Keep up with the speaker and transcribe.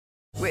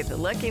With the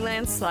Lucky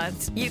Land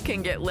Slots, you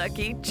can get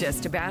lucky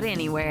just about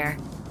anywhere.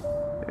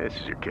 This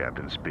is your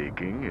captain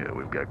speaking.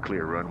 We've got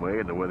clear runway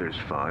and the weather's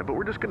fine, but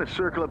we're just going to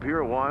circle up here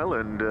a while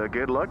and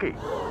get lucky.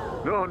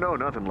 No,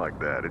 nothing like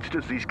that. It's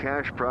just these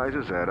cash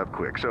prizes add up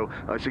quick. So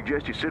I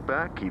suggest you sit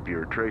back, keep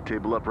your tray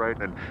table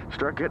upright, and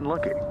start getting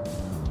lucky.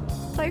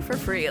 Play for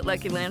free at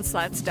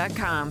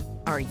LuckyLandSlots.com.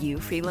 Are you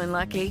feeling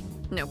lucky?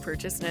 No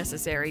purchase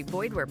necessary.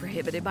 Void where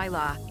prohibited by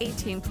law.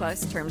 18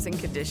 plus terms and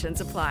conditions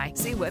apply.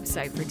 See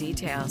website for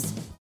details.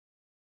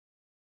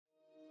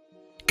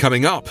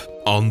 Coming up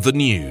on the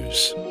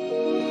news.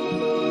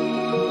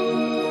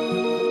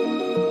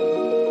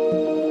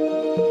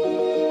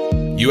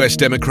 US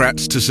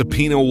Democrats to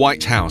subpoena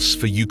White House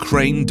for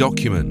Ukraine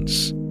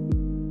documents.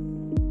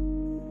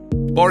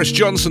 Boris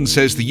Johnson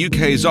says the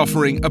UK is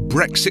offering a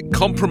Brexit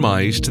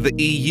compromise to the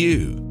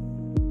EU.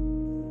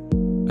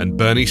 And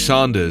Bernie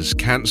Sanders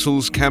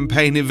cancels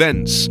campaign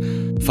events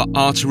for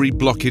artery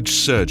blockage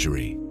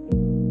surgery.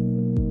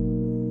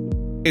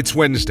 It's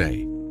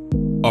Wednesday,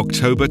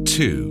 October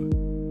 2.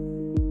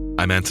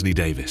 I'm Anthony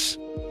Davis.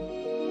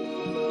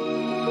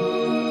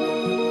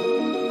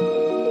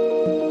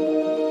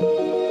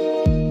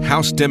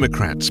 House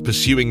Democrats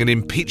pursuing an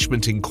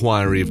impeachment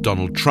inquiry of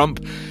Donald Trump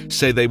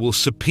say they will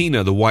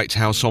subpoena the White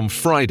House on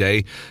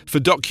Friday for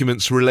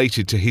documents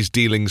related to his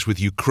dealings with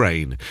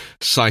Ukraine,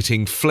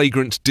 citing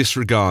flagrant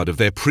disregard of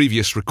their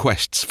previous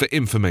requests for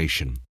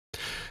information.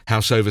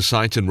 House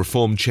Oversight and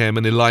Reform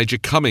Chairman Elijah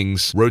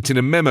Cummings wrote in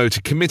a memo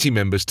to committee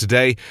members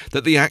today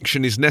that the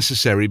action is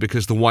necessary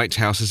because the White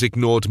House has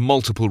ignored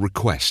multiple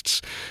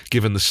requests.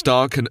 Given the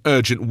stark and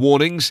urgent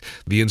warnings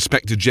the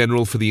Inspector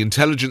General for the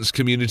intelligence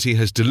community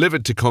has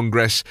delivered to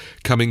Congress,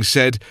 Cummings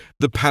said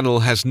the panel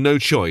has no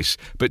choice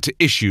but to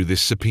issue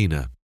this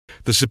subpoena.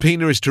 The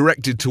subpoena is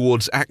directed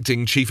towards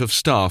Acting Chief of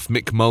Staff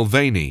Mick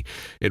Mulvaney.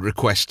 It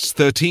requests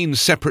 13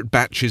 separate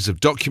batches of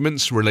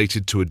documents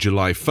related to a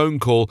July phone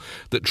call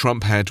that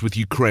Trump had with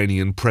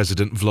Ukrainian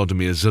President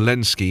Volodymyr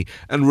Zelensky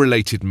and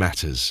related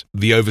matters.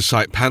 The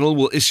Oversight Panel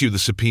will issue the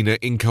subpoena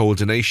in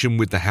coordination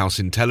with the House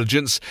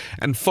Intelligence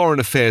and Foreign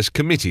Affairs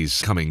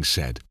Committees, Cummings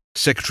said.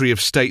 Secretary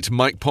of State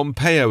Mike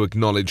Pompeo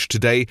acknowledged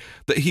today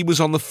that he was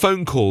on the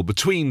phone call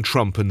between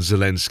Trump and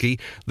Zelensky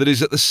that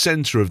is at the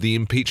center of the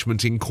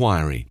impeachment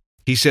inquiry.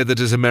 He said that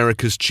as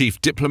America's chief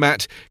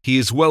diplomat, he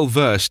is well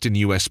versed in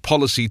US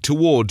policy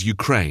toward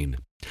Ukraine.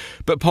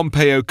 But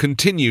Pompeo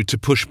continued to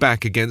push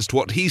back against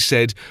what he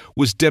said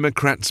was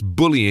Democrats'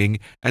 bullying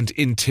and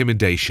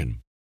intimidation.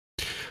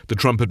 The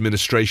Trump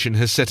administration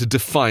has set a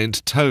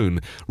defiant tone,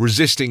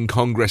 resisting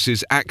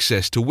Congress's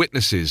access to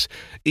witnesses,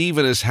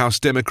 even as House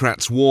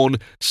Democrats warn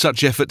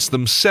such efforts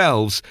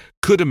themselves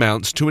could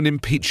amount to an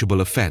impeachable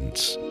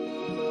offense.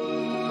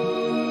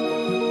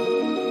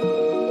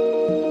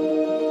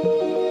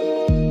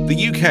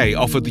 The UK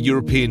offered the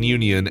European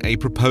Union a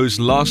proposed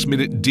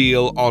last-minute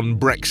deal on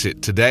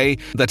Brexit today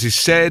that is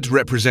said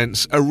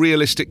represents a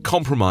realistic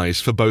compromise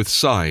for both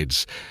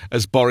sides,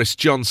 as Boris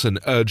Johnson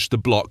urged the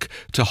bloc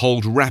to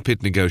hold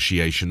rapid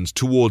negotiations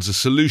towards a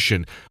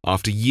solution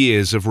after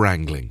years of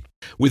wrangling.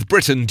 With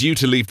Britain due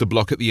to leave the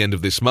bloc at the end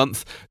of this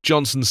month,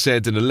 Johnson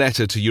said in a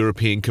letter to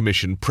European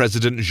Commission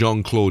President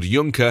Jean-Claude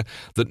Juncker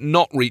that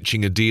not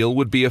reaching a deal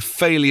would be a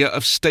failure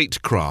of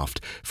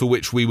statecraft for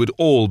which we would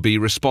all be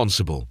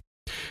responsible.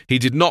 He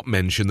did not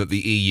mention that the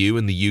EU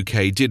and the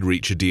UK did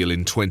reach a deal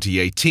in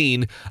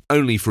 2018,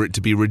 only for it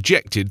to be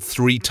rejected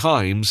 3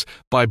 times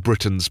by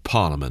Britain's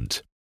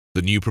Parliament.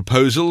 The new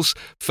proposals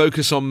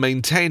focus on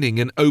maintaining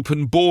an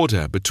open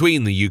border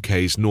between the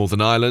UK's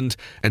Northern Ireland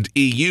and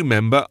EU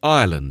member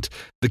Ireland,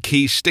 the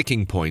key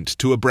sticking point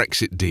to a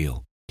Brexit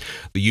deal.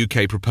 The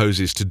UK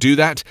proposes to do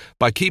that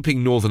by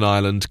keeping Northern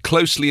Ireland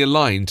closely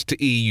aligned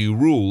to EU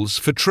rules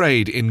for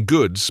trade in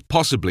goods,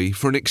 possibly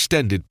for an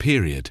extended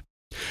period.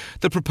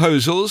 The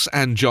proposals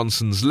and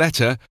Johnson's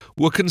letter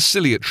were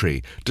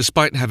conciliatory,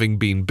 despite having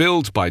been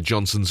billed by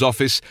Johnson's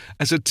office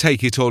as a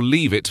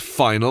take-it-or-leave-it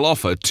final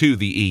offer to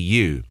the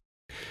EU.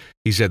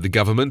 He said the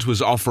government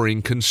was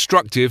offering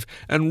constructive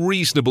and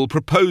reasonable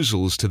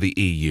proposals to the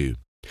EU.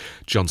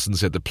 Johnson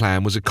said the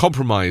plan was a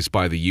compromise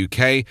by the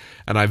UK,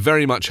 and I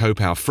very much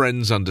hope our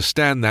friends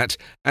understand that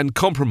and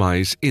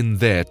compromise in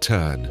their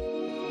turn.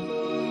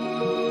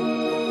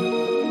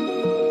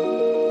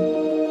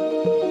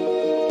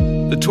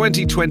 The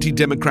 2020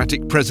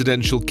 Democratic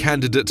presidential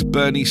candidate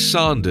Bernie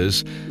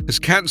Sanders has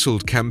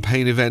cancelled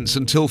campaign events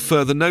until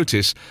further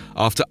notice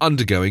after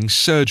undergoing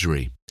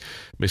surgery.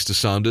 Mr.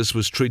 Sanders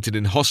was treated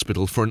in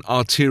hospital for an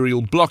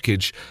arterial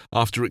blockage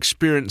after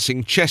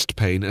experiencing chest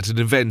pain at an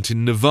event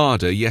in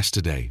Nevada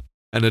yesterday.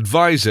 An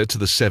advisor to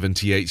the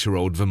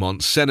 78-year-old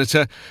Vermont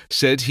senator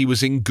said he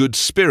was in good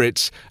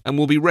spirits and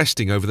will be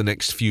resting over the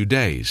next few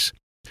days.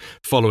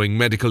 Following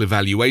medical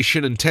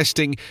evaluation and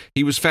testing,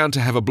 he was found to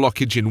have a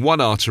blockage in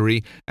one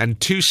artery and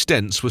 2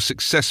 stents were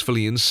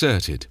successfully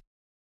inserted.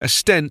 A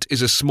stent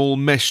is a small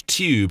mesh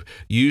tube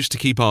used to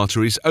keep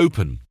arteries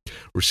open.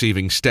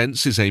 Receiving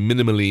stents is a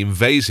minimally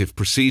invasive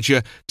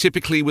procedure,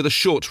 typically with a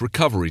short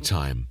recovery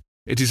time.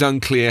 It is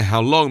unclear how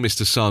long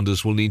Mr.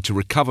 Sanders will need to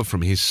recover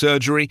from his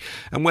surgery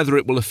and whether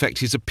it will affect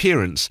his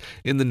appearance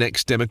in the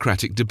next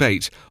Democratic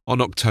debate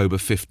on October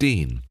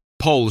 15.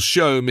 Polls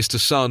show Mr.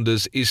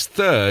 Sanders is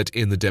third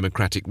in the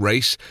Democratic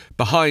race,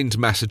 behind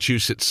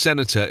Massachusetts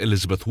Senator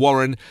Elizabeth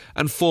Warren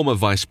and former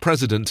Vice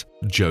President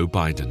Joe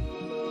Biden.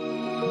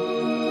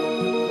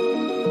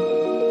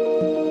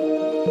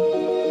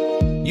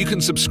 You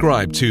can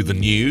subscribe to The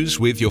News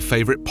with your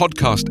favourite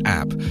podcast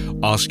app,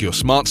 ask your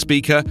smart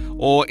speaker,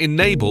 or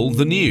enable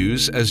The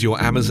News as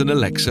your Amazon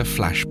Alexa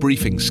flash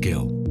briefing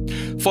skill.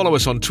 Follow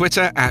us on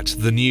Twitter at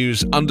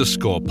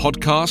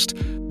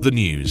 @TheNews_podcast. The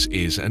News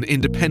is an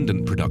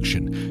independent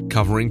production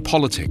covering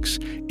politics,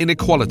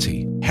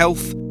 inequality,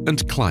 health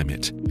and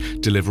climate,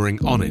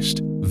 delivering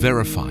honest,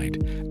 verified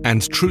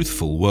and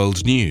truthful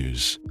world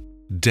news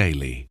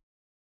daily.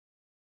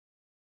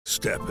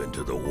 Step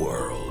into the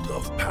world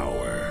of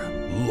power,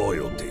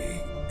 loyalty,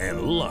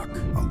 and luck.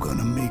 I'm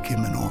gonna make him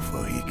an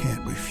offer he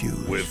can't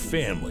refuse. With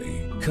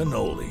family,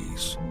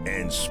 cannolis,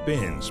 and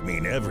spins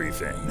mean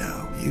everything.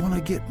 Now, you wanna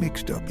get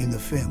mixed up in the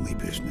family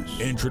business.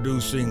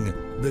 Introducing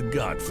The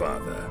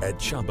Godfather at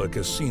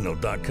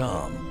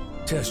ChumbaCasino.com.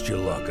 Test your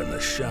luck in the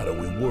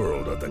shadowy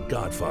world of The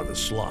Godfather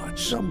slot.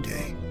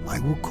 Someday, I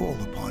will call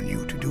upon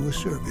you to do a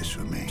service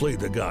for me. Play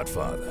The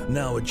Godfather,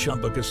 now at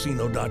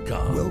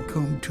ChumbaCasino.com.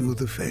 Welcome to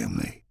the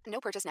family. No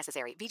purchase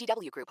necessary.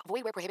 VGW Group.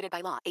 Void where prohibited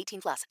by law.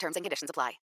 18+. Terms and conditions apply.